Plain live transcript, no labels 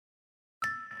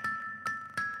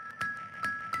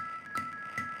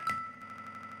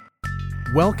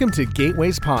Welcome to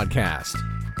Gateway's podcast.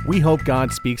 We hope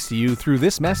God speaks to you through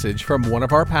this message from one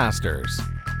of our pastors.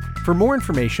 For more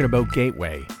information about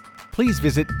Gateway, please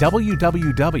visit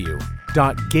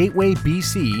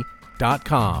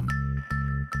www.gatewaybc.com.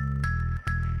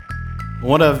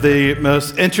 One of the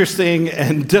most interesting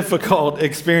and difficult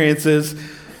experiences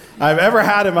I've ever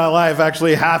had in my life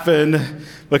actually happened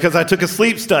because I took a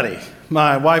sleep study.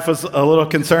 My wife was a little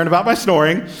concerned about my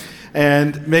snoring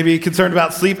and maybe concerned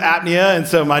about sleep apnea, and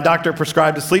so my doctor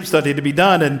prescribed a sleep study to be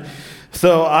done. And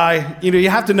so you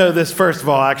have to know this first of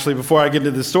all, actually, before I get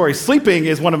into the story. Sleeping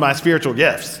is one of my spiritual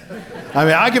gifts. I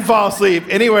mean, I can fall asleep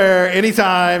anywhere,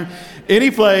 anytime,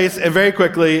 any place, and very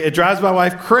quickly. It drives my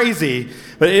wife crazy,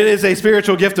 but it is a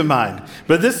spiritual gift of mine.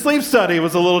 But this sleep study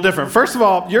was a little different. First of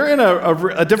all, you're in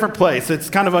a different place. It's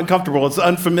kind of uncomfortable. It's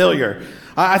unfamiliar.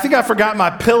 I think I forgot my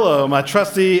pillow, my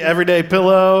trusty everyday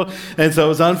pillow, and so it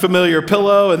was an unfamiliar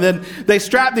pillow. And then they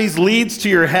strap these leads to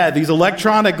your head, these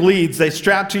electronic leads, they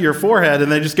strap to your forehead,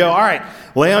 and they just go, all right,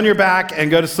 lay on your back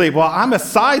and go to sleep. Well, I'm a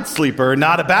side sleeper,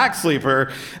 not a back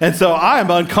sleeper, and so I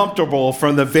am uncomfortable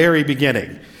from the very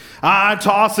beginning. I'm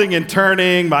tossing and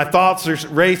turning, my thoughts are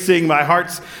racing, my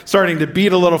heart's starting to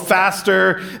beat a little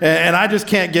faster, and I just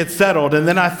can't get settled. And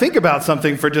then I think about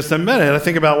something for just a minute. I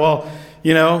think about, well,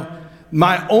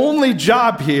 my only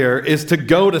job here is to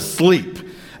go to sleep.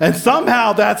 And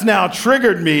somehow that's now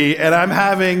triggered me, and I'm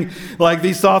having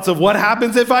these thoughts of what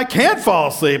happens if I can't fall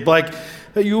asleep.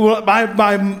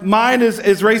 My mind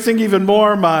is racing even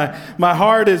more. My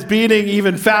heart is beating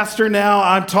even faster now.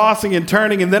 I'm tossing and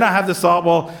turning, and then I have this thought,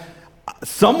 well,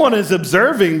 someone is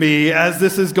observing me as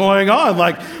this is going on.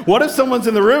 What if someone's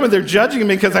in the room and they're judging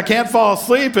me because I can't fall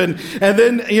asleep? And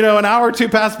then, an hour or two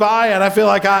pass by and I feel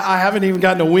like I haven't even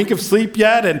gotten a wink of sleep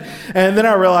yet. And then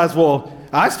I realize, well,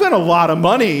 I spent a lot of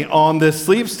money on this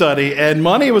sleep study, and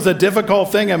money was a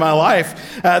difficult thing in my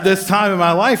life at this time in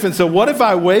my life. And so what if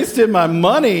I wasted my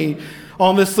money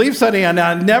on this sleep study and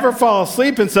I never fall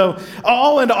asleep? And so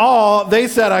all in all, they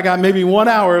said I got maybe 1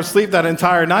 hour of sleep that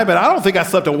entire night, but I don't think I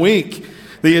slept a wink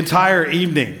the entire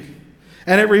evening.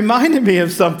 And it reminded me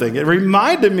of something. It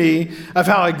reminded me of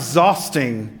how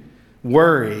exhausting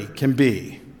worry can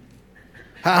be,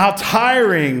 how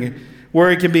tiring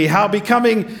worry can be, how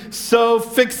becoming so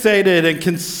fixated and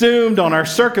consumed on our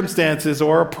circumstances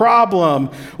or a problem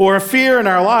or a fear in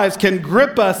our lives can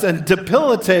grip us and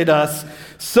debilitate us,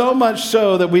 so much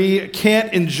so that we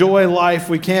can't enjoy life,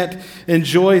 we can't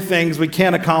enjoy things, we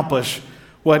can't accomplish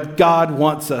what God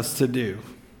wants us to do.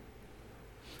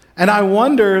 And I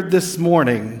wonder this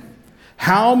morning,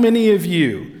 how many of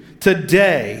you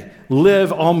today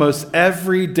live almost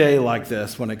every day like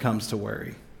this when it comes to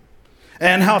worry?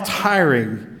 And how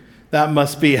tiring that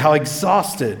must be, how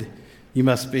exhausted you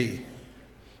must be.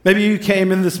 Maybe you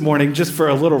came in this morning just for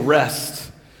a little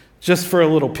rest, just for a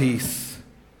little peace.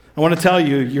 I want to tell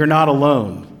you, you're not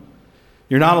alone.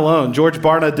 You're not alone. George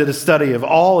Barna did a study of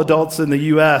all adults in the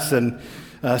U.S., and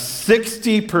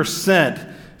 60%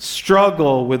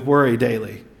 struggle with worry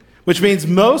daily, which means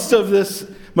most of us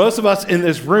in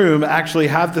this room actually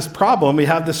have this problem. We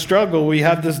have this struggle. We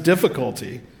have this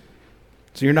difficulty.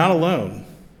 So you're not alone.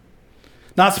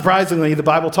 Not surprisingly, the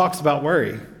Bible talks about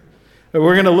worry.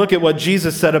 We're going to look at what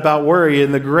Jesus said about worry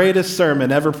in the greatest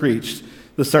sermon ever preached,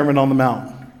 the Sermon on the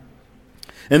Mount.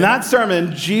 In that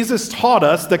sermon, Jesus taught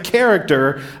us the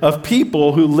character of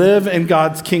people who live in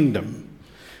God's kingdom.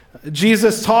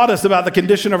 Jesus taught us about the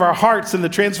condition of our hearts and the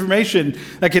transformation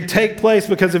that could take place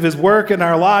because of his work in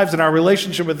our lives and our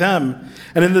relationship with him.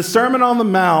 And in the Sermon on the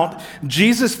Mount,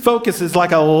 Jesus focuses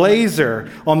like a laser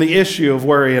on the issue of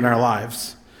worry in our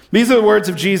lives. These are the words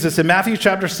of Jesus in Matthew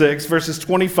chapter 6, verses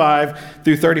 25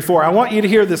 through 34. I want you to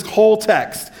hear this whole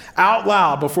text out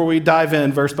loud before we dive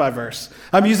in verse by verse.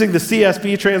 I'm using the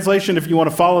CSB translation if you want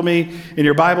to follow me in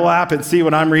your Bible app and see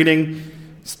what I'm reading.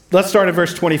 Let's start at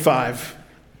verse 25.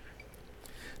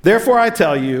 Therefore, I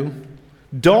tell you,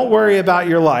 don't worry about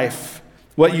your life,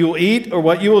 what you will eat or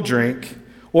what you will drink,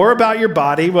 or about your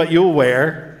body, what you will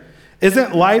wear.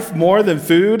 Isn't life more than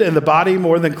food and the body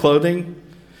more than clothing?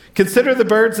 Consider the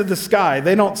birds of the sky.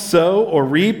 They don't sow or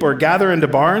reap or gather into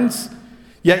barns,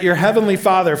 yet your heavenly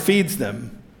Father feeds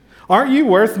them. Aren't you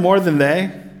worth more than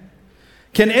they?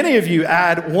 Can any of you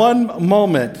add one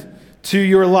moment to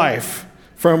your life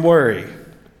from worry?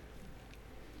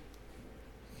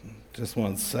 Just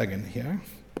 1 second here.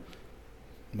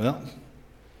 Well,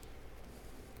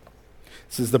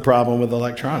 this is the problem with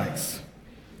electronics.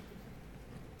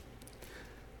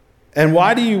 And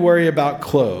why do you worry about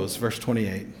clothes? Verse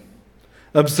 28.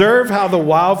 Observe how the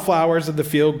wildflowers of the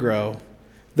field grow.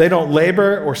 They don't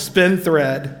labor or spin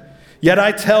thread. Yet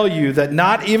I tell you that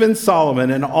not even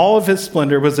Solomon in all of his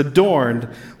splendor was adorned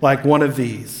like one of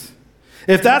these.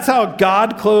 If that's how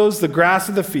God clothes the grass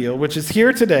of the field, which is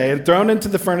here today and thrown into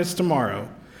the furnace tomorrow,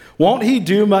 won't he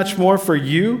do much more for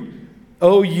you,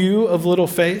 O you of little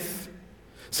faith?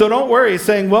 So don't worry,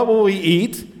 saying, what will we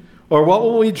eat? Or what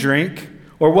will we drink?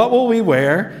 Or what will we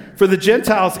wear? For the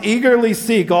Gentiles eagerly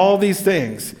seek all these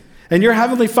things, and your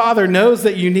heavenly Father knows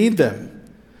that you need them.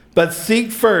 But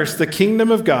seek first the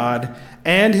kingdom of God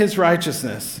and his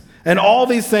righteousness, and all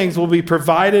these things will be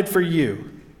provided for you.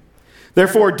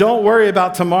 Therefore, don't worry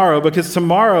about tomorrow, because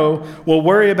tomorrow will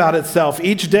worry about itself.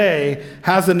 Each day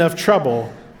has enough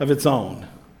trouble of its own.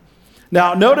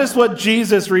 Now, notice what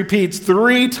Jesus repeats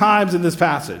 3 times in this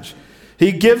passage.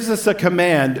 He gives us a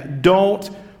command: don't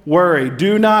worry.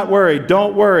 Do not worry.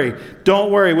 Don't worry.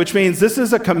 Don't worry, which means this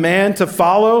is a command to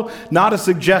follow, not a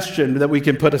suggestion that we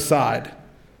can put aside.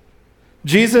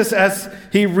 Jesus, as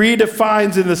he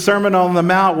redefines in the Sermon on the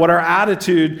Mount what our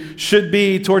attitude should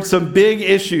be towards some big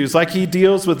issues, like he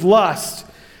deals with lust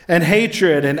and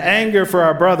hatred and anger for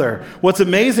our brother. What's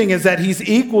amazing is that he's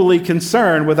equally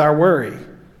concerned with our worry.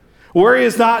 Worry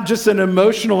is not just an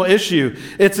emotional issue.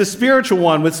 It's a spiritual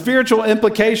one with spiritual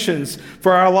implications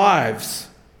for our lives.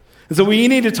 And so we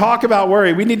need to talk about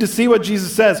worry. We need to see what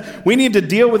Jesus says. We need to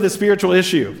deal with the spiritual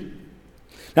issue.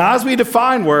 Now, as we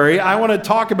define worry, I want to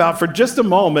talk about for just a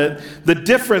moment the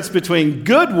difference between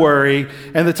good worry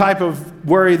and the type of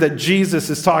worry that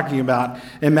Jesus is talking about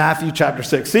in Matthew chapter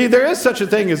 6. See, there is such a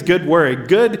thing as good worry,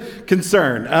 good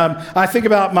concern. I think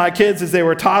about my kids as they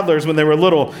were toddlers when they were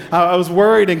little. I was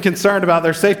worried and concerned about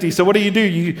their safety. So what do?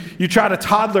 You try to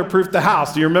toddler-proof the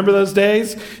house. Do you remember those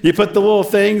days? You put the little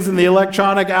things in the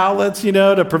electronic outlets,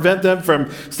 to prevent them from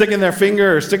sticking their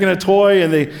finger or sticking a toy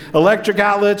in the electric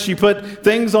outlets. You put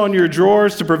things on your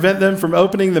drawers to prevent them from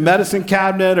opening the medicine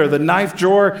cabinet or the knife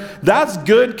drawer. That's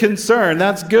good concern.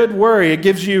 That's good worry. It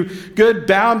gives you good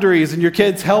boundaries and your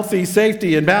kids' healthy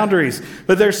safety and boundaries.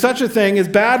 But there's such a thing as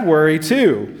bad worry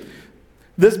too.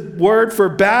 This word for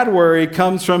bad worry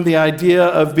comes from the idea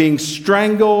of being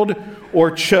strangled or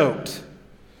choked.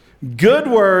 Good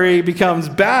worry becomes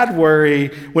bad worry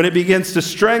when it begins to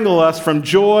strangle us from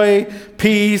joy,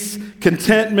 peace,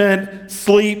 contentment,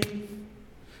 sleep.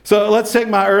 So let's take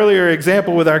my earlier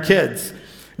example with our kids.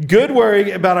 Good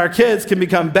worry about our kids can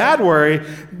become bad worry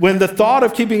when the thought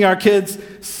of keeping our kids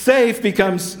safe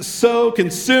becomes so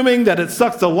consuming that it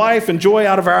sucks the life and joy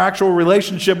out of our actual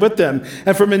relationship with them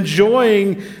and from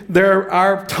enjoying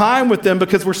our time with them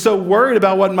because we're so worried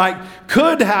about what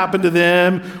could happen to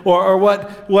them or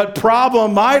what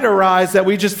problem might arise that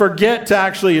we just forget to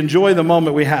actually enjoy the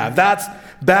moment we have. That's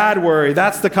bad worry.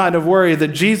 That's the kind of worry that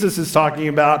Jesus is talking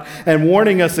about and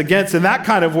warning us against. And that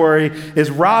kind of worry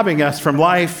is robbing us from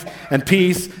life and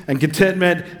peace and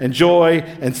contentment and joy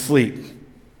and sleep.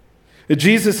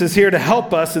 Jesus is here to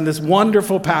help us in this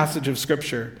wonderful passage of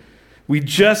Scripture we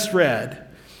just read.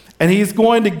 And he's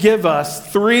going to give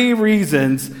us 3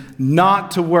 reasons not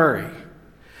to worry.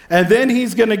 And then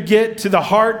he's going to get to the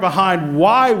heart behind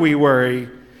why we worry.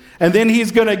 And then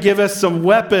he's going to give us some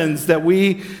weapons that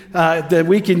we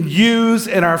can use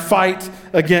in our fight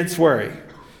against worry.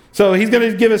 So he's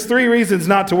going to give us 3 reasons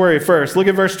not to worry first. Look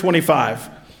at verse 25.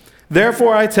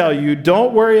 Therefore I tell you,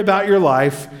 don't worry about your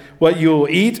life, what you will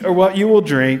eat or what you will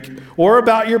drink, or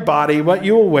about your body, what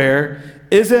you will wear.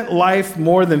 Isn't life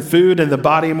more than food and the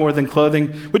body more than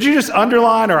clothing? Would you just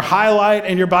underline or highlight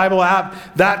in your Bible app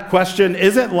that question?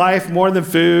 Isn't life more than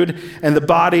food and the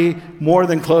body more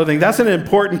than clothing? That's an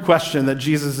important question that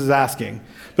Jesus is asking.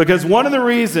 Because one of the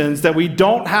reasons that we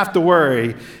don't have to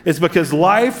worry is because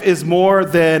life is more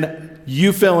than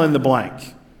you fill in the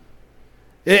blank.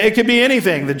 It could be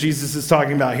anything that Jesus is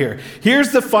talking about here.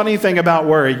 Here's the funny thing about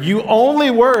worry. You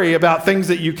only worry about things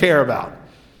that you care about.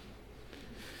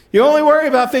 You only worry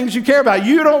about things you care about.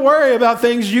 You don't worry about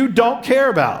things you don't care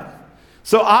about.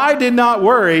 So I did not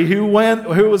worry who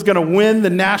was going to win the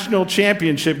national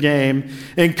championship game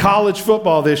in college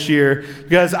football this year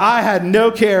because I had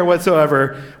no care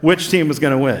whatsoever which team was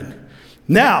going to win.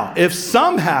 Now, if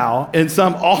somehow, in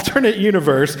some alternate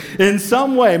universe, in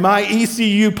some way, my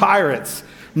ECU Pirates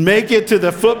make it to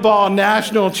the football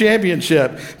national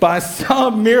championship by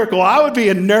some miracle, I would be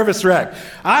a nervous wreck.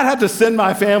 I'd have to send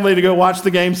my family to go watch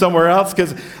the game somewhere else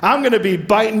because I'm going to be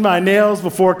biting my nails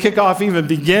before kickoff even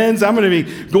begins. I'm going to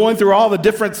be going through all the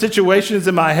different situations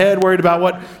in my head, worried about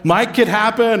what could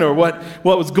happen or what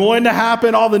was going to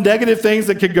happen, all the negative things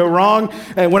that could go wrong.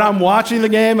 And when I'm watching the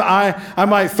game, I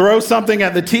might throw something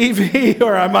at the TV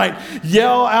or I might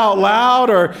yell out loud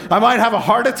or I might have a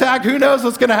heart attack. Who knows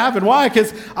what's going to happen? Why?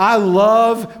 Because I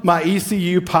love my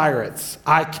ECU Pirates.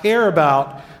 I care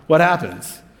about what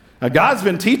happens. Now, God's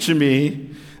been teaching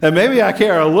me that maybe I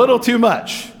care a little too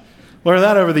much. Learned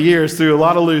that over the years through a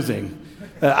lot of losing.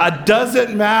 It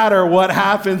doesn't matter what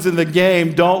happens in the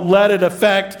game. Don't let it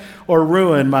affect or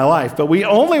ruin my life. But we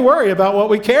only worry about what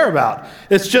we care about.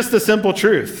 It's just a simple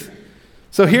truth.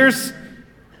 So here's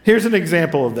an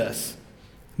example of this.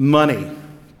 Money,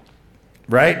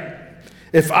 right?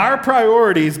 If our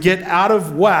priorities get out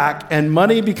of whack and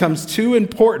money becomes too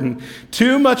important,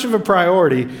 too much of a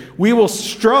priority, we will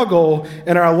struggle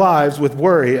in our lives with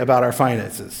worry about our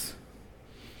finances.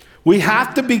 We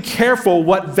have to be careful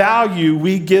what value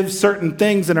we give certain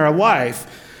things in our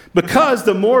life, because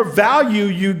the more value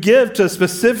you give to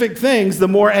specific things, the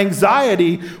more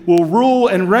anxiety will rule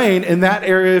and reign in that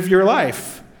area of your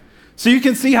life. So you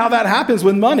can see how that happens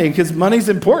with money, because money's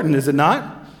important, is it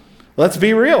not? Let's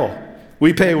be real.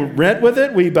 We pay rent with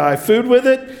it, we buy food with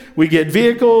it, we get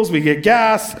vehicles, we get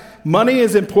gas. Money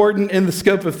is important in the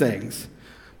scope of things.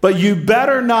 But you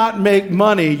better not make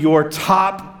money your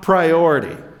top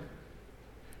priority.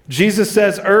 Jesus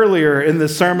says earlier in the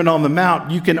Sermon on the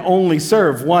Mount, you can only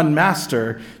serve one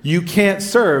master. You can't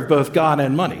serve both God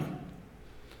and money.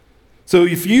 So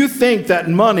if you think that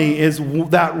money is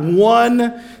that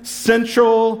one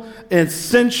central,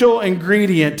 essential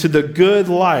ingredient to the good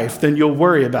life, then you'll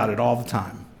worry about it all the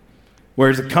time. Where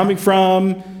is it coming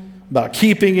from? About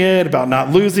keeping it, about not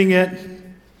losing it.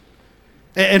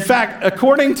 In fact,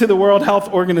 according to the World Health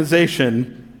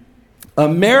Organization,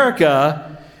 America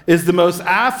is the most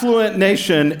affluent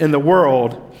nation in the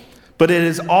world, but it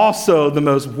is also the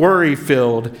most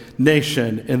worry-filled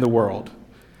nation in the world.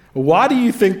 Why do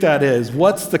you think that is?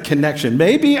 What's the connection?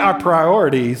 Maybe our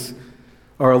priorities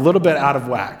are a little bit out of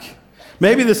whack.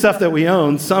 Maybe the stuff that we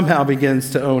own somehow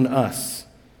begins to own us.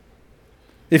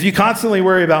 If you constantly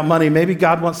worry about money, maybe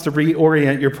God wants to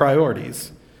reorient your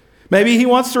priorities. Maybe he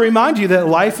wants to remind you that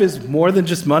life is more than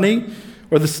just money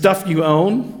or the stuff you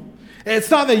own.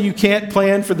 It's not that you can't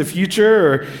plan for the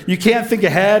future, or you can't think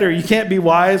ahead, or you can't be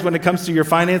wise when it comes to your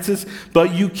finances,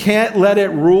 but you can't let it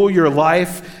rule your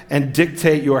life and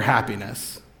dictate your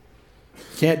happiness.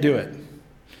 You can't do it.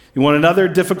 You want another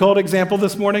difficult example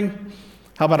this morning?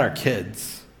 How about our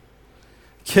kids?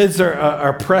 Kids are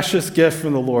a precious gift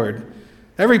from the Lord.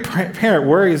 Every parent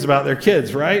worries about their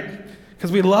kids, right?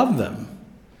 Because we love them.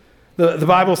 The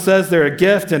Bible says they're a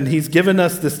gift, and he's given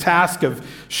us this task of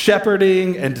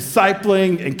shepherding and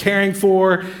discipling and caring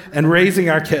for and raising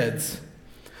our kids.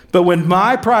 But when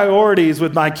my priorities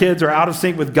with my kids are out of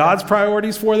sync with God's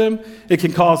priorities for them, it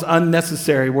can cause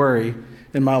unnecessary worry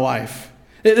in my life.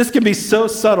 This can be so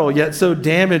subtle yet so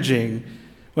damaging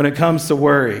when it comes to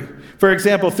worry. For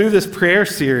example, through this prayer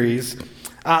series,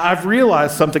 I've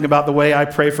realized something about the way I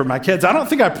pray for my kids. I don't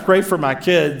think I pray for my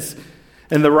kids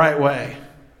in the right way.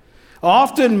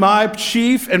 Often my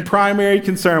chief and primary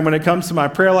concern when it comes to my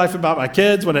prayer life about my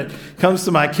kids, when it comes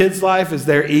to my kids' life, is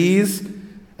their ease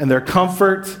and their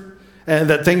comfort, and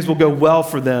that things will go well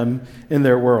for them in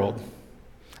their world.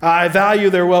 I value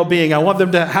their well-being. I want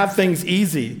them to have things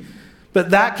easy.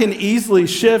 But that can easily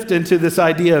shift into this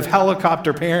idea of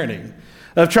helicopter parenting,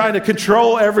 of trying to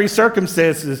control every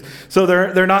circumstances so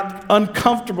they're not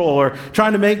uncomfortable, or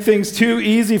trying to make things too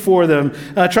easy for them,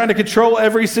 trying to control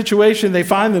every situation they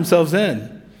find themselves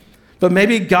in. But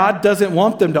maybe God doesn't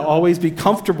want them to always be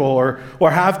comfortable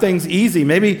or have things easy.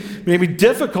 Maybe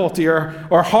difficulty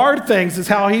or hard things is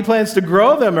how he plans to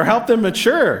grow them or help them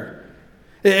mature.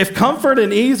 If comfort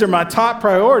and ease are my top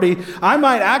priority, I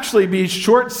might actually be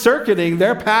short-circuiting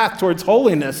their path towards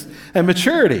holiness and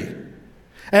maturity.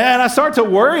 And I start to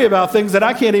worry about things that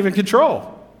I can't even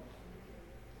control.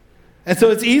 And so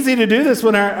it's easy to do this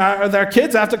when our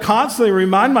kids. I have to constantly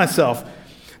remind myself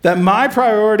that my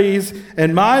priorities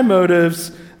and my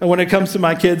motives when it comes to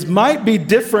my kids might be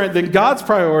different than God's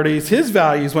priorities, his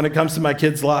values when it comes to my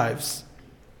kids' lives.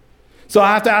 So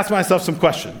I have to ask myself some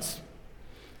questions.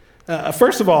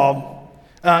 First of all,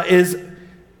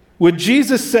 would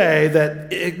Jesus say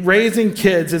that raising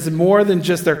kids is more than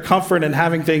just their comfort and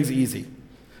having things easy?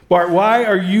 Bart, why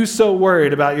are you so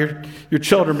worried about your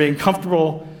children being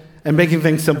comfortable and making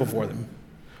things simple for them?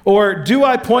 Or do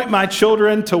I point my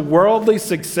children to worldly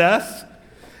success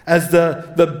as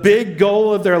the big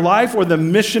goal of their life, or the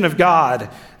mission of God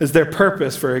as their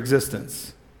purpose for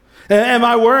existence? Am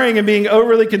I worrying and being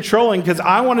overly controlling because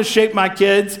I want to shape my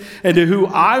kids into who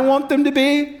I want them to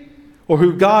be or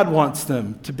who God wants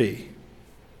them to be?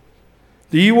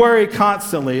 Do you worry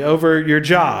constantly over your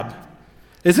job?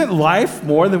 Isn't life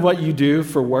more than what you do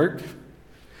for work?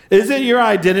 Isn't your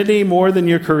identity more than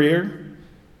your career?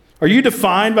 Are you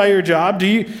defined by your job? Do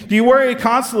you worry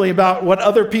constantly about what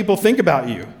other people think about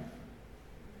you?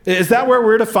 Is that where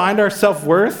we're to find our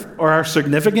self-worth or our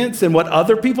significance, in what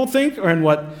other people think or in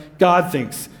what God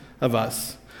thinks of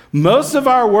us? Most of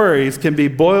our worries can be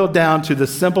boiled down to the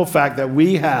simple fact that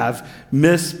we have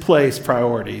misplaced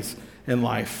priorities in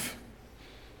life.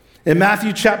 In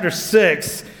Matthew chapter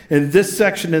 6, in this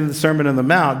section in the Sermon on the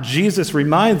Mount, Jesus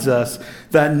reminds us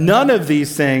that none of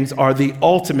these things are the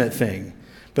ultimate thing,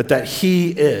 but that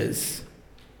he is.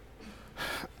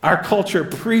 Our culture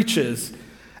preaches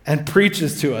and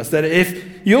preaches to us that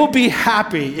if you'll be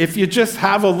happy if you just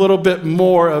have a little bit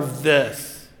more of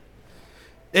this.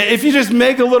 If you just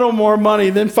make a little more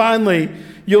money, then finally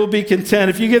you'll be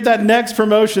content. If you get that next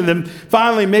promotion, then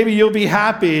finally maybe you'll be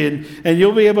happy and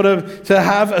you'll be able to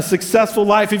have a successful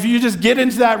life. If you just get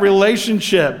into that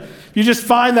relationship, you just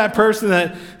find that person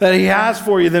that he has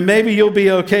for you, then maybe you'll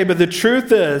be okay. But the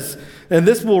truth is, and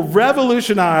this will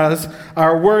revolutionize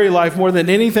our worry life more than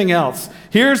anything else.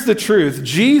 Here's the truth.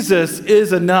 Jesus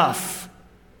is enough.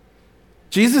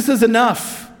 Jesus is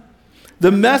enough.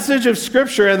 The message of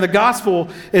Scripture and the gospel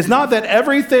is not that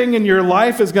everything in your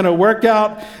life is going to work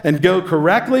out and go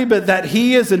correctly, but that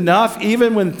he is enough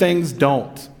even when things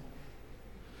don't.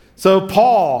 So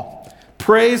Paul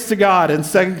prays to God in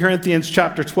 2 Corinthians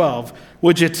chapter 12,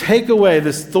 would you take away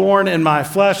this thorn in my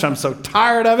flesh? I'm so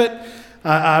tired of it.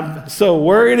 I'm so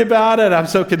worried about it. I'm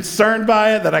so concerned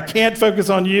by it that I can't focus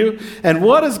on you. And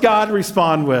what does God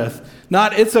respond with?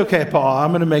 Not, it's okay, Paul, I'm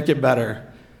going to make it better.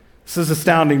 This is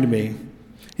astounding to me.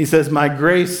 He says, my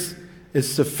grace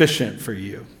is sufficient for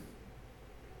you.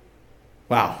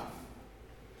 Wow.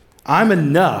 I'm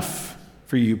enough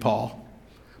for you, Paul.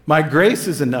 My grace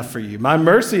is enough for you. My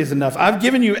mercy is enough. I've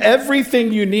given you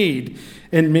everything you need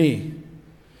in me.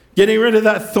 Getting rid of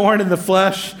that thorn in the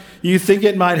flesh, you think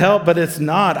it might help, but it's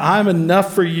not. I'm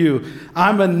enough for you.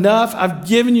 I'm enough. I've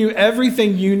given you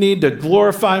everything you need to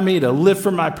glorify me, to live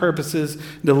for my purposes,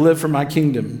 to live for my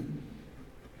kingdom.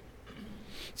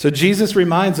 So Jesus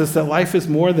reminds us that life is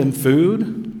more than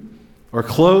food or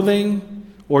clothing,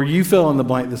 or you fill in the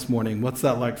blank this morning. What's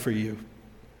that like for you?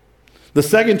 The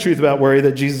second truth about worry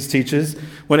that Jesus teaches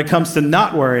when it comes to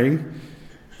not worrying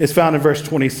is found in verse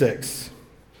 26.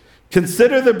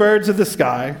 Consider the birds of the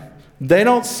sky. They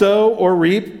don't sow or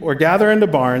reap or gather into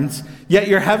barns, yet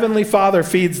your heavenly Father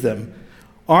feeds them.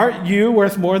 Aren't you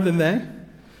worth more than they?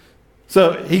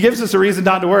 So he gives us a reason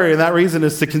not to worry, and that reason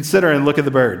is to consider and look at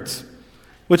the birds,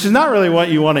 which is not really what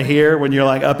you want to hear when you're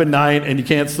like up at night and you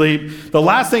can't sleep. The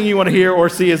last thing you want to hear or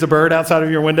see is a bird outside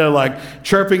of your window, like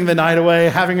chirping the night away,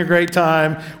 having a great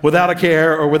time without a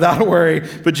care or without a worry.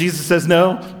 But Jesus says,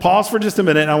 no, pause for just a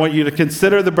minute. And I want you to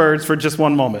consider the birds for just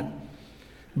one moment.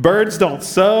 Birds don't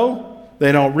sow.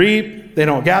 They don't reap, they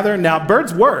don't gather. Now,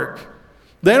 birds work.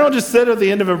 They don't just sit at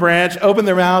the end of a branch, open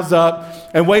their mouths up,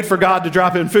 and wait for God to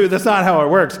drop in food. That's not how it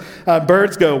works.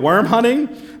 Birds go worm hunting.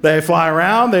 They fly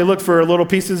around. They look for little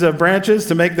pieces of branches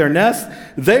to make their nest.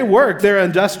 They work. They're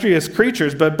industrious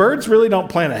creatures, but birds really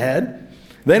don't plan ahead.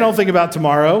 They don't think about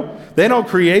tomorrow. They don't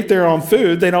create their own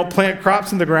food. They don't plant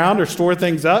crops in the ground or store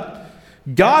things up.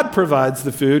 God provides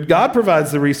the food. God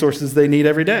provides the resources they need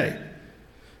every day.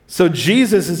 So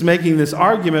Jesus is making this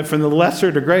argument from the lesser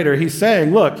to greater. He's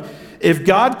saying, look, if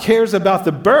God cares about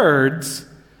the birds,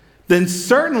 then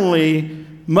certainly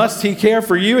must he care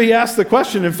for you. He asks the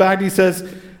question. In fact, he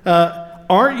says,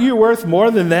 aren't you worth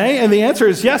more than they? And the answer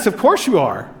is yes, of course you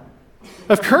are.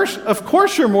 Of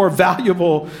course you're more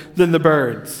valuable than the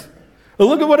birds. But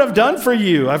look at what I've done for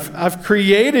you. I've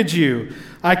created you.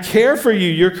 I care for you.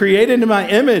 You're created in my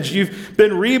image. You've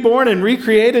been reborn and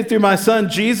recreated through my son,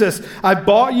 Jesus. I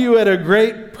bought you at a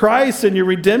great price in your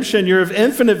redemption. You're of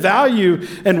infinite value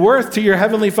and worth to your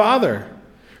heavenly Father.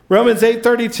 Romans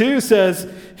 8:32 says,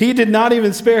 he did not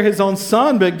even spare his own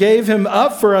son, but gave him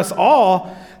up for us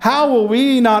all. How will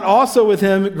we not also with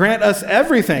him grant us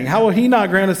everything? How will he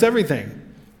not grant us everything?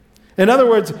 In other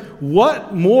words,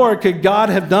 what more could God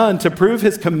have done to prove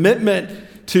his commitment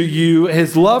to you,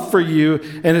 his love for you,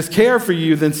 and his care for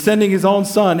you than sending his own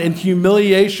son in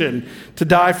humiliation to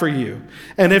die for you?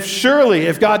 And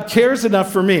if God cares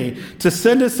enough for me to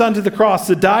send his son to the cross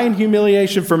to die in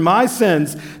humiliation for my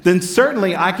sins, then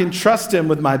certainly I can trust him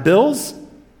with my bills.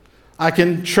 I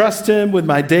can trust him with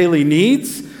my daily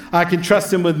needs. I can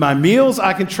trust him with my meals.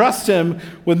 I can trust him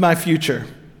with my future.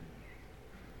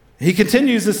 He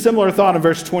continues a similar thought in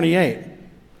verse 28.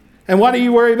 And why do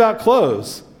you worry about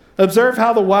clothes? Observe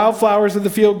how the wildflowers of the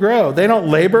field grow. They don't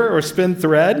labor or spin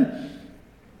thread.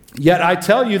 Yet I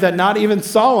tell you that not even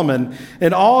Solomon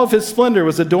in all of his splendor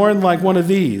was adorned like one of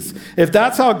these. If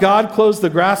that's how God clothes the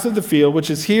grass of the field, which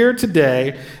is here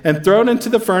today and thrown into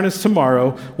the furnace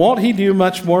tomorrow, won't he do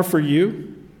much more for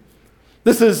you?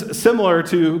 This is similar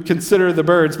to consider the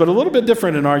birds, but a little bit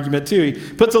different in argument too. He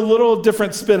puts a little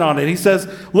different spin on it. He says,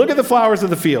 look at the flowers of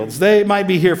the fields. They might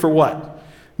be here for what?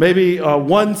 Maybe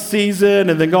one season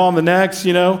and then go on the next,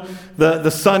 The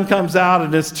sun comes out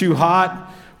and it's too hot.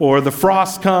 Or the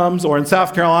frost comes, or in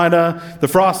South Carolina, the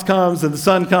frost comes and the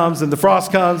sun comes and the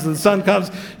frost comes and the sun comes,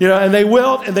 and they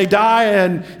wilt and they die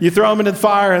and you throw them into the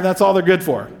fire and that's all they're good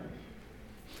for.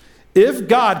 If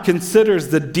God considers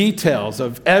the details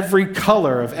of every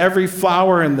color of every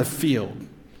flower in the field,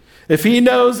 if he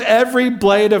knows every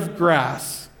blade of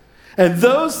grass, and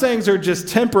those things are just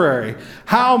temporary,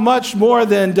 how much more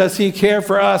then does he care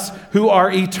for us who are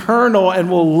eternal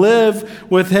and will live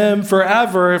with him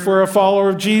forever if we're a follower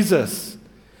of Jesus?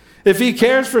 If he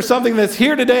cares for something that's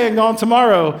here today and gone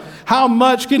tomorrow, how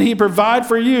much can he provide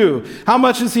for you? How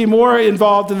much is he more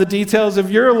involved in the details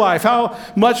of your life? How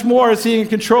much more is he in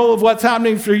control of what's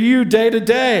happening for you day to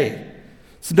day?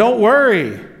 So don't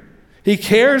worry. He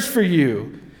cares for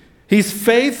you. He's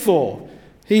faithful.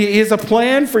 He has a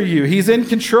plan for you. He's in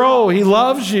control. He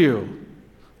loves you.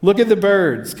 Look at the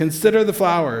birds. Consider the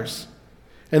flowers.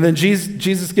 And then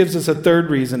Jesus gives us a third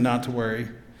reason not to worry.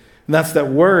 And that's that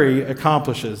worry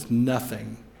accomplishes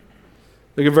nothing.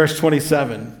 Look at verse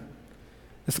 27.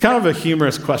 It's kind of a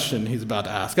humorous question he's about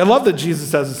to ask. I love that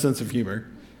Jesus has a sense of humor.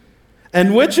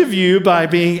 And which of you, by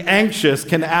being anxious,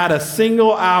 can add a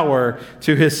single hour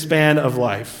to his span of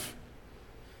life?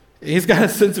 He's got a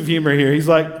sense of humor here. He's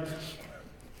like,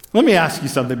 let me ask you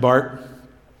something, Bart.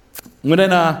 When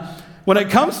it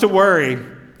comes to worry,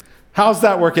 how's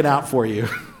that working out for you?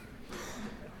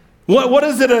 What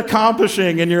is it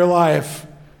accomplishing in your life?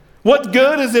 What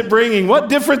good is it bringing? What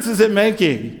difference is it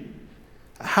making?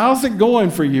 How's it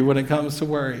going for you when it comes to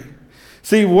worry?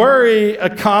 See, worry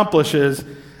accomplishes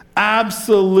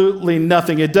absolutely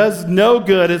nothing. It does no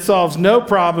good. It solves no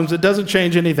problems. It doesn't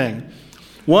change anything.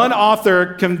 One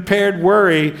author compared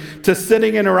worry to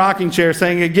sitting in a rocking chair,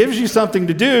 saying it gives you something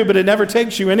to do, but it never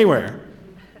takes you anywhere.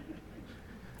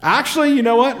 Actually, you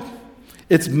know what?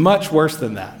 It's much worse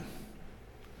than that.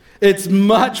 It's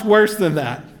much worse than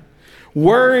that.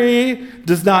 Worry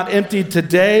does not empty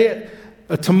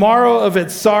tomorrow of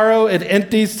its sorrow. It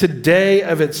empties today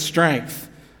of its strength.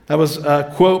 That was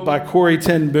a quote by Corrie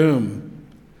ten Boom.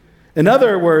 In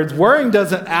other words, worrying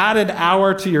doesn't add an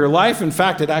hour to your life. In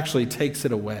fact, it actually takes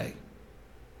it away.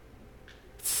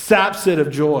 Saps it of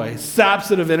joy,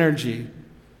 saps it of energy.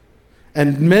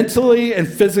 And mentally and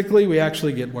physically, we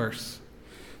actually get worse.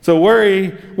 So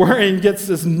worrying gets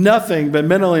us nothing, but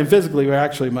mentally and physically, we're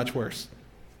actually much worse.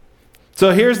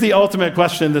 So here's the ultimate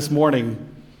question this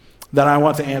morning that I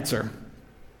want to answer.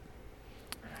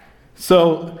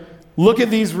 So look at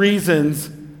these reasons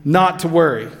not to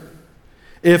worry.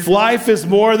 If life is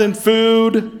more than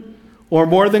food or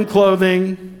more than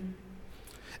clothing,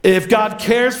 if God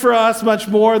cares for us much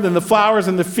more than the flowers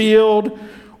in the field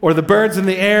or the birds in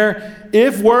the air,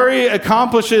 if worry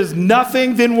accomplishes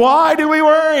nothing, then why do we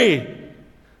worry?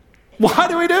 Why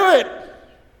do we do it?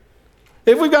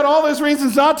 If we've got all those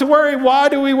reasons not to worry, why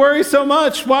do we worry so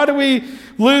much? Why do we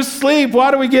lose sleep? Why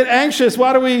do we get anxious?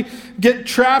 Why do we get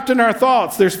trapped in our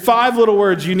thoughts? There's 5 little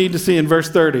words you need to see in verse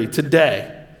 30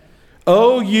 today.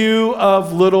 O you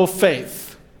of little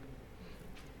faith.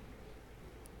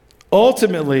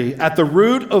 Ultimately, at the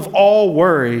root of all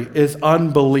worry is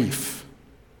unbelief.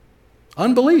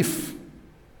 Unbelief.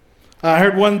 I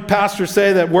heard one pastor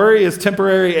say that worry is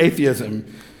temporary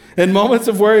atheism. In moments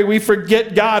of worry, we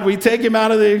forget God. We take him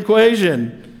out of the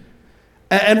equation.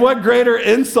 And what greater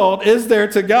insult is there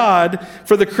to God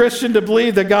for the Christian to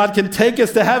believe that God can take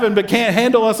us to heaven but can't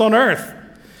handle us on earth?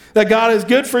 That God is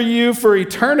good for you for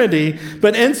eternity,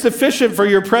 but insufficient for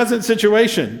your present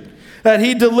situation. That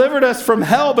he delivered us from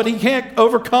hell, but he can't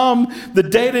overcome the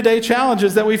day-to-day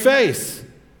challenges that we face.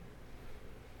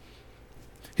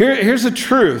 Here's the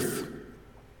truth.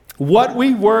 What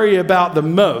we worry about the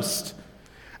most,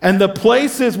 and the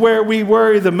places where we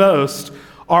worry the most,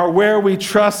 are where we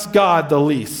trust God the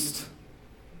least.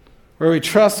 Where we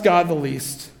trust God the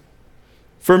least.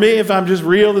 For me, if I'm just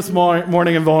real this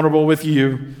morning and vulnerable with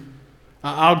you,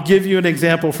 I'll give you an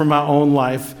example from my own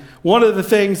life. One of the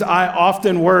things I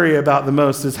often worry about the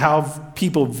most is how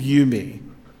people view me.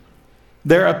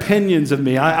 Their opinions of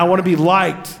me. I want to be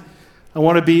liked. I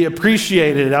want to be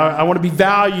appreciated. I want to be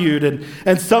valued.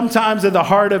 And sometimes at the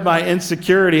heart of my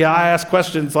insecurity, I ask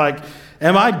questions like,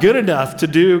 Am I good enough to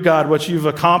do, God, what you've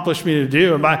accomplished me to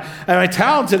do? Am I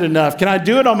talented enough? Can I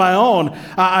do it on my own?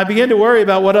 I begin to worry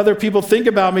about what other people think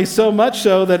about me, so much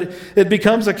so that it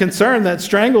becomes a concern that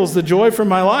strangles the joy from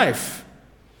my life.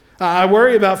 I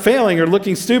worry about failing or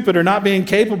looking stupid or not being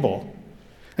capable.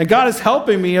 And God is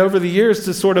helping me over the years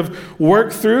to sort of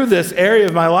work through this area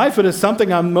of my life. It is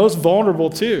something I'm most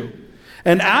vulnerable to.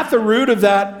 And at the root of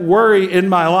that worry in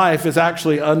my life is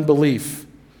actually unbelief.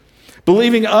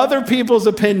 Believing other people's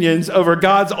opinions over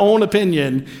God's own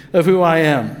opinion of who I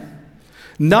am.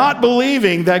 Not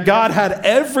believing that God had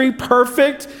every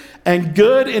perfect and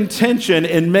good intention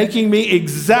in making me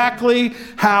exactly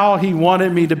how he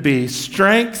wanted me to be.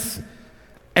 Strengths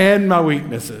and my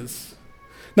weaknesses.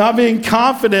 Not being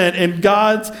confident in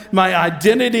my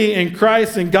identity in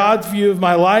Christ and God's view of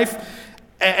my life.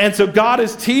 And so God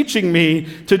is teaching me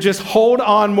to just hold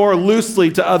on more loosely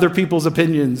to other people's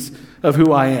opinions of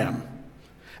who I am.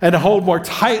 And to hold more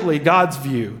tightly God's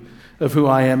view of who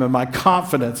I am and my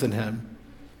confidence in him.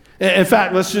 In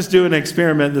fact, let's just do an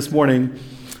experiment this morning.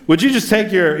 Would you just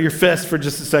take your fist for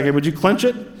just a second? Would you clench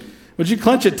it? Would you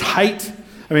clench it tight?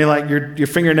 I mean, like your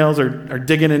fingernails are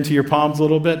digging into your palms a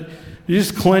little bit. You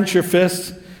just clench your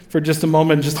fist for just a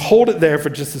moment and just hold it there for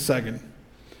just a second.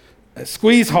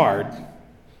 Squeeze hard.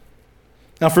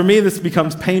 Now, for me, this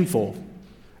becomes painful.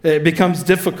 It becomes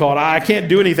difficult. I can't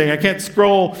do anything. I can't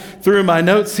scroll through my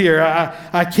notes here.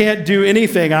 I can't do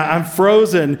anything. I'm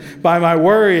frozen by my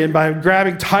worry and by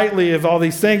grabbing tightly of all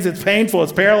these things. It's painful.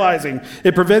 It's paralyzing.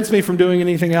 It prevents me from doing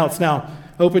anything else. Now,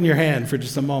 open your hand for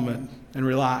just a moment and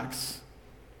relax.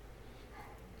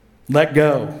 Let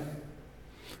go.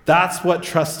 That's what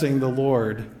trusting the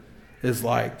Lord is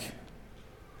like.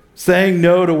 Saying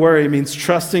no to worry means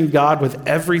trusting God with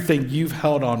everything you've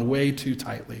held on way too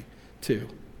tightly to.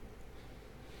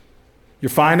 Your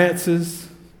finances,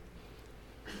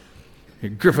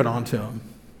 you're gripping onto them.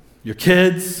 Your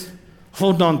kids,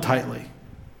 holding on tightly.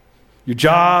 Your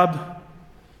job,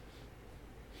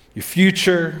 your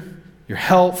future, your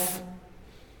health.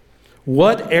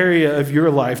 What area of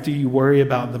your life do you worry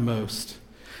about the most?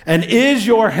 And is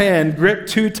your hand gripped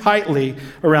too tightly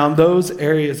around those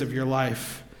areas of your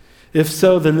life? If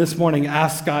so, then this morning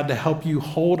ask God to help you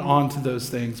hold on to those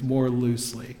things more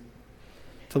loosely,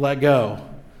 to let go,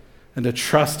 and to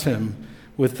trust him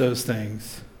with those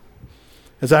things.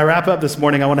 As I wrap up this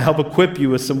morning, I want to help equip you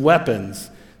with some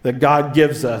weapons that God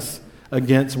gives us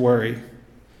against worry.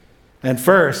 And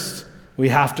first, we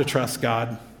have to trust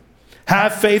God.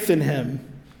 Have faith in him.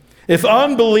 If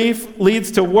unbelief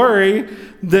leads to worry,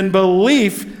 then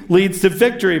belief leads to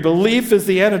victory. Belief is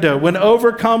the antidote. When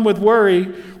overcome with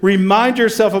worry, remind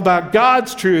yourself about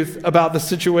God's truth about the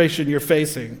situation you're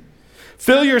facing.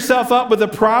 Fill yourself up with the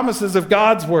promises of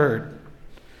God's word.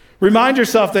 Remind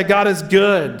yourself that God is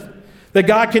good, that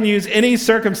God can use any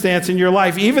circumstance in your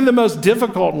life, even the most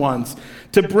difficult ones,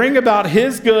 to bring about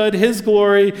his good, his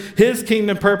glory, his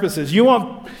kingdom purposes. You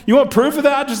want proof of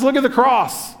that? Just look at the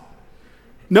cross.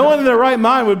 No one in their right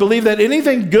mind would believe that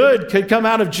anything good could come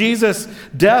out of Jesus'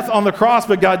 death on the cross,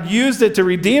 but God used it to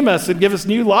redeem us and give us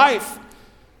new life.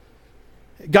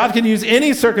 God can use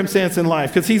any circumstance in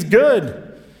life because he's good.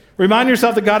 Remind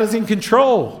yourself that God is in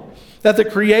control, that the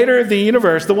creator of the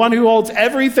universe, the one who holds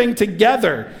everything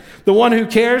together, the one who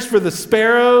cares for the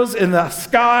sparrows in the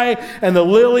sky and the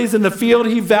lilies in the field,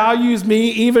 he values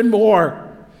me even more.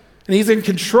 And he's in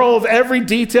control of every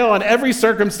detail and every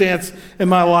circumstance in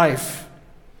my life.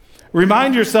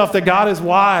 Remind yourself that God is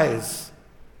wise.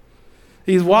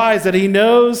 He's wise, that he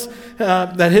knows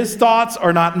that his thoughts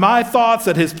are not my thoughts,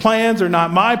 that his plans are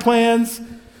not my plans,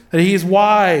 that he's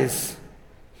wise.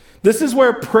 This is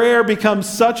where prayer becomes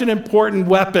such an important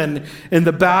weapon in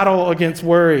the battle against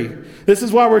worry. This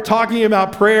is why we're talking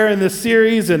about prayer in this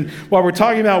series, and why we're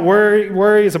talking about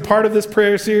worry as a part of this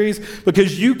prayer series,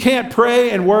 because you can't pray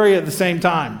and worry at the same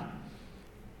time.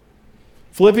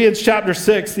 Philippians chapter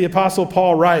 6, the Apostle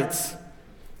Paul writes,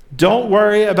 "Don't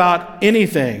worry about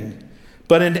anything,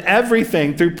 but in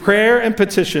everything, through prayer and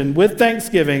petition, with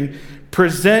thanksgiving,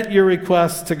 present your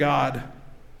requests to God."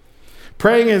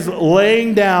 Praying is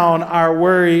laying down our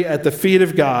worry at the feet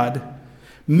of God,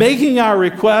 making our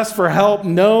request for help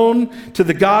known to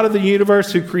the God of the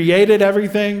universe who created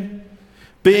everything,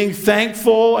 being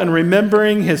thankful and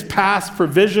remembering his past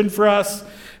provision for us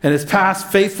and his past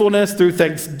faithfulness through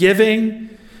thanksgiving,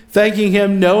 thanking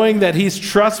him knowing that he's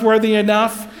trustworthy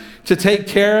enough to take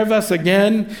care of us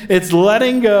again. It's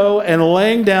letting go and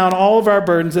laying down all of our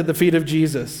burdens at the feet of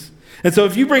Jesus. And so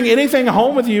if you bring anything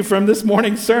home with you from this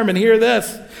morning's sermon, hear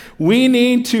this. We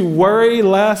need to worry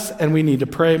less and we need to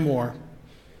pray more.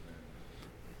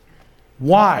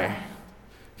 Why?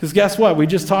 Because guess what? We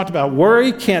just talked about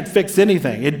worry can't fix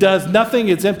anything. It does nothing.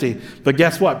 It's empty. But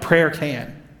guess what? Prayer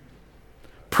can.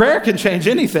 Prayer can change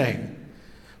anything.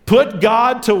 Put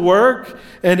God to work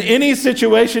in any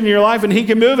situation in your life and he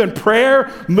can move, and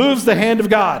prayer moves the hand of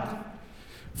God.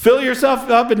 Fill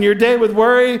yourself up in your day with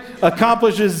worry,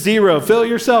 accomplishes zero. Fill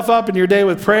yourself up in your day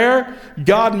with prayer,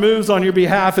 God moves on your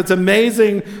behalf. It's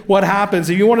amazing what happens.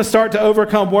 If you want to start to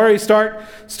overcome worry, start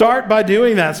by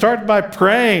doing that. Start by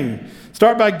praying.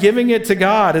 Start by giving it to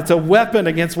God. It's a weapon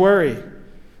against worry.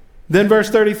 Then verse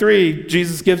 33,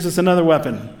 Jesus gives us another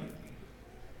weapon.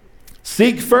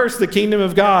 Seek first the kingdom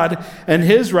of God and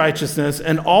his righteousness,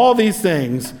 and all these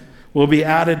things will be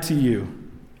added to you.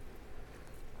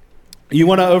 You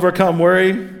want to overcome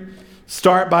worry?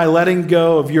 Start by letting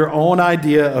go of your own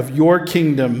idea of your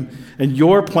kingdom and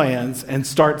your plans and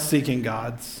start seeking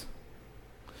God's.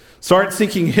 Start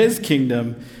seeking his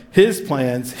kingdom, his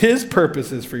plans, his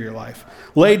purposes for your life.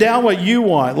 Lay down what you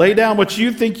want. Lay down what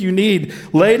you think you need.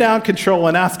 Lay down control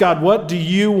and ask God, what do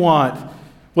you want?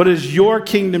 What is your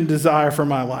kingdom desire for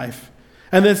my life?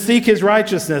 And then seek his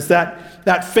righteousness,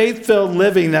 that faith-filled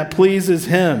living that pleases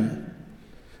him.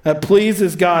 That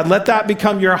pleases God. Let that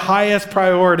become your highest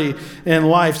priority in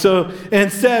life. So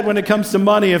instead, when it comes to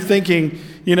money, of thinking,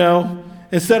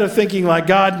 instead of thinking like,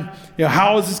 God,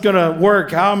 how is this going to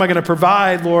work? How am I going to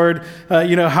provide, Lord?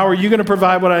 How are you going to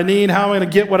provide what I need? How am I going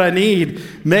to get what I need?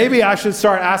 Maybe I should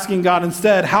start asking God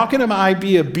instead, how can I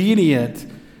be obedient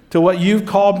to what you've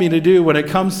called me to do when it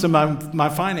comes to my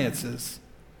finances?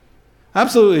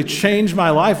 Absolutely changed my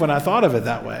life when I thought of it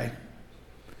that way.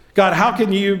 God, how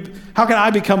can I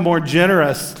become more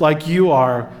generous like you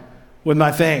are with my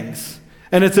things?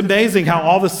 And it's amazing how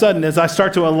all of a sudden, as I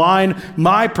start to align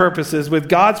my purposes with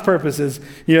God's purposes,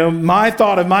 my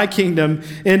thought of my kingdom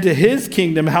into his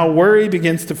kingdom, how worry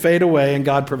begins to fade away and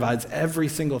God provides every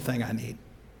single thing I need.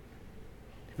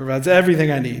 He provides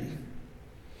everything I need.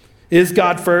 Is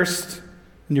God first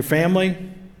in your family?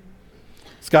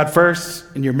 Is God first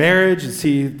in your marriage? Is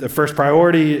he the first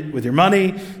priority with your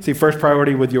money? Is he first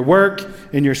priority with your work,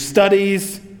 in your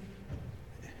studies?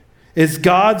 Is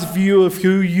God's view of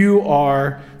who you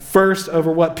are first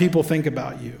over what people think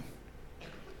about you?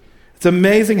 It's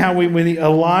amazing how when we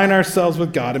align ourselves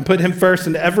with God and put him first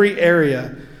in every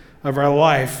area of our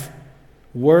life,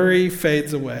 worry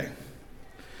fades away.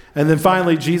 And then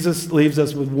finally, Jesus leaves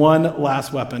us with one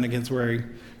last weapon against worry.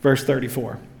 Verse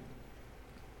 34.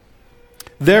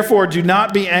 Therefore, do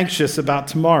not be anxious about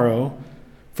tomorrow,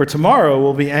 for tomorrow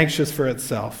will be anxious for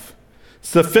itself.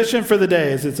 Sufficient for the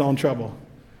day is its own trouble.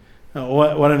 Oh,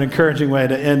 what an encouraging way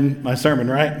to end my sermon,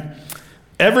 right?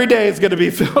 Every day is going to be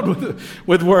filled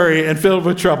with worry and filled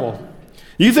with trouble.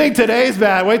 You think today's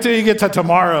bad, wait till you get to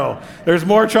tomorrow. There's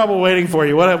more trouble waiting for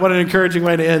you. What an encouraging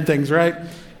way to end things, right?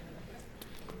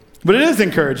 But it is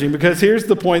encouraging because here's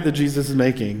the point that Jesus is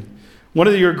making. One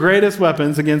of your greatest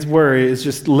weapons against worry is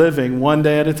just living one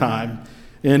day at a time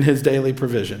in his daily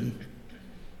provision.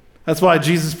 That's why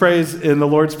Jesus prays in the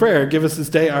Lord's Prayer, give us this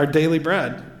day our daily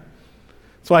bread.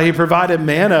 That's why he provided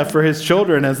manna for his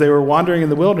children as they were wandering in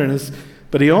the wilderness,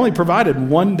 but he only provided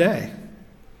one day.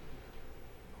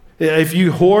 If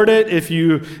you hoard it, if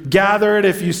you gather it,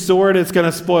 if you store it, it's going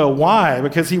to spoil. Why?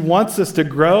 Because he wants us to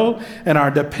grow in our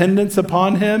dependence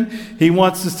upon him. He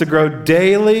wants us to grow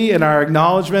daily in our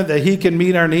acknowledgement that he can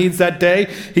meet our needs that day.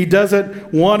 He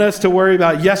doesn't want us to worry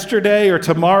about yesterday or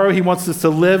tomorrow. He wants us to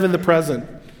live in the present.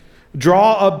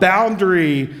 Draw a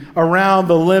boundary around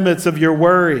the limits of your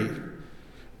worry.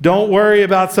 Don't worry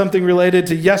about something related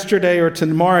to yesterday or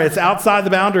tomorrow. It's outside the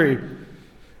boundary.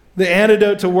 The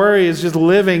antidote to worry is just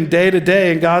living day to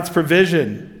day in God's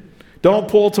provision. Don't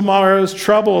pull tomorrow's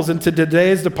troubles into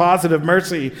today's deposit of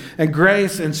mercy and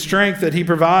grace and strength that he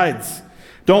provides.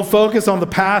 Don't focus on the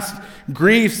past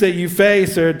griefs that you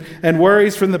face and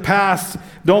worries from the past.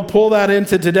 Don't pull that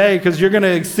into today because you're going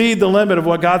to exceed the limit of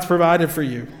what God's provided for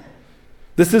you.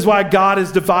 This is why God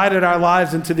has divided our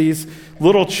lives into these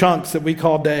little chunks that we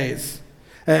call days.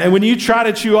 And when you try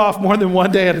to chew off more than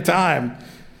one day at a time,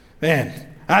 man,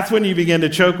 that's when you begin to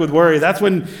choke with worry. That's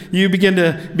when you begin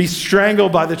to be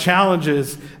strangled by the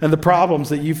challenges and the problems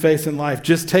that you face in life.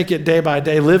 Just take it day by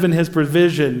day. Live in his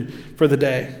provision for the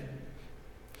day.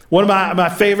 One of my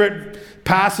favorite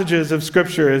passages of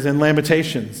Scripture is in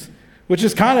Lamentations, which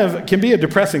is can be a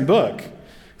depressing book.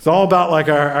 It's all about like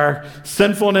our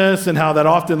sinfulness and how that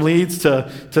often leads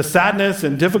to sadness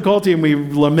and difficulty, and we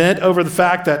lament over the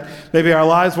fact that maybe our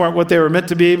lives weren't what they were meant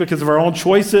to be because of our own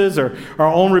choices or our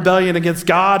own rebellion against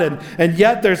God, and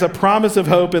yet there's a promise of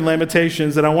hope in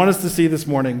Lamentations that I want us to see this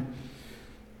morning.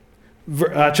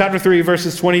 Chapter 3,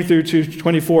 verses 20 through to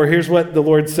 24, here's what the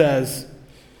Lord says.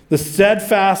 The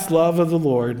steadfast love of the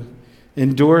Lord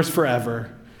endures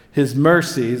forever. His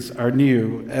mercies are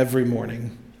new every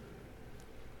morning.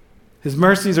 His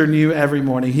mercies are new every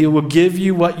morning. He will give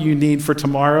you what you need for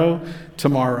tomorrow.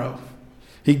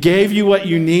 He gave you what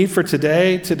you need for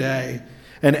today.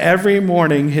 And every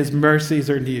morning, his mercies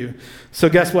are new. So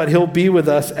guess what? He'll be with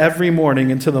us every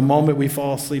morning until the moment we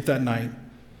fall asleep that night.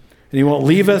 And he won't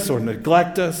leave us or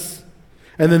neglect us.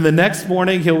 And then the next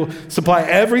morning, he'll supply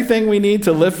everything we need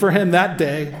to live for him that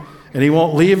day. And he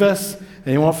won't leave us, and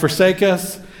he won't forsake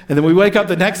us. And then we wake up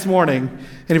the next morning,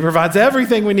 and he provides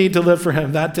everything we need to live for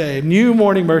him that day. New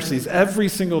morning mercies every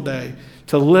single day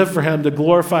to live for him, to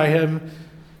glorify him,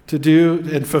 to do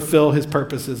and fulfill his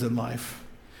purposes in life.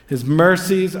 His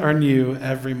mercies are new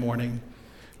every morning.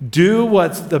 Do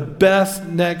what's the best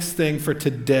next thing for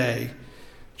today.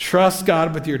 Trust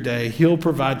God with your day. He'll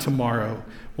provide tomorrow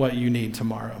what you need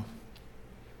tomorrow.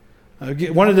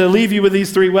 I wanted to leave you with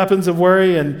these 3 weapons of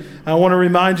worry, and I want to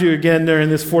remind you again during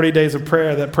this 40 days of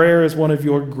prayer that prayer is one of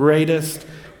your greatest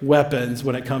weapons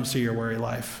when it comes to your worry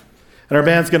life. And our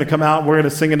band's going to come out, and we're going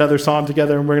to sing another song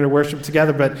together, and we're going to worship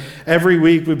together. But every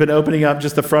week we've been opening up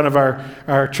just the front of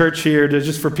our church here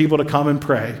just for people to come and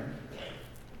pray.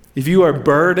 If you are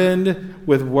burdened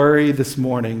with worry this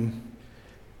morning,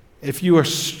 if you are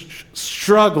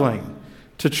struggling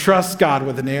to trust God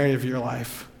with an area of your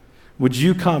life, would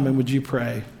you come and would you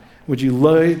pray? Would you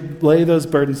lay those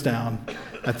burdens down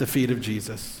at the feet of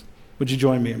Jesus? Would you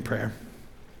join me in prayer?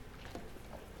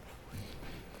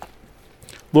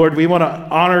 Lord, we want to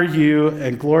honor you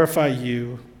and glorify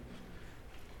you,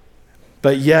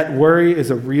 but yet worry is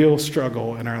a real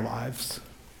struggle in our lives.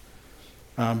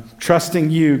 Trusting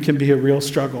you can be a real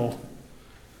struggle.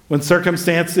 When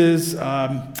circumstances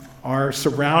are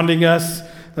surrounding us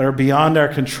that are beyond our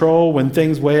control, when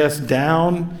things weigh us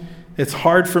down, it's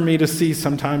hard for me to see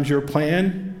sometimes your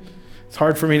plan. It's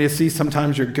hard for me to see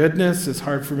sometimes your goodness. It's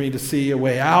hard for me to see a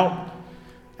way out.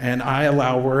 And I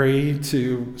allow worry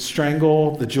to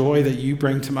strangle the joy that you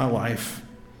bring to my life,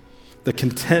 the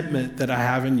contentment that I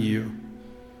have in you,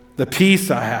 the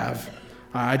peace I have.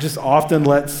 I just often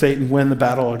let Satan win the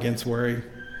battle against worry.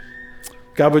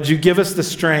 God, would you give us the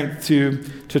strength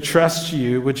to trust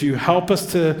you? Would you help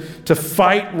us to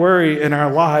fight worry in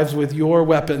our lives with your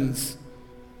weapons?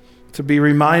 To be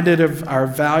reminded of our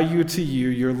value to you,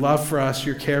 your love for us,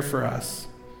 your care for us.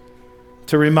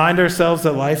 To remind ourselves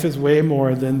that life is way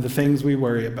more than the things we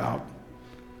worry about.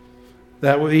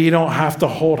 That we don't have to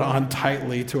hold on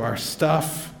tightly to our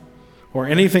stuff or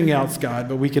anything else, God,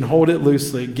 but we can hold it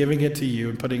loosely, giving it to you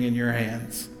and putting it in your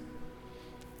hands.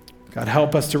 God,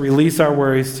 help us to release our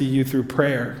worries to you through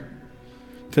prayer.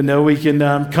 To know we can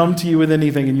come to you with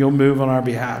anything and you'll move on our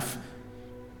behalf.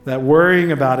 That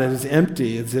worrying about it is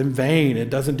empty, it's in vain,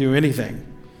 it doesn't do anything.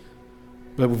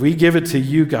 But if we give it to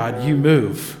you, God, you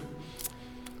move.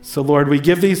 So Lord, we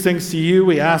give these things to you.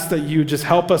 We ask that you just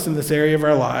help us in this area of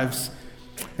our lives.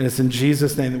 And it's in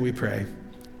Jesus' name that we pray.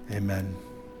 Amen.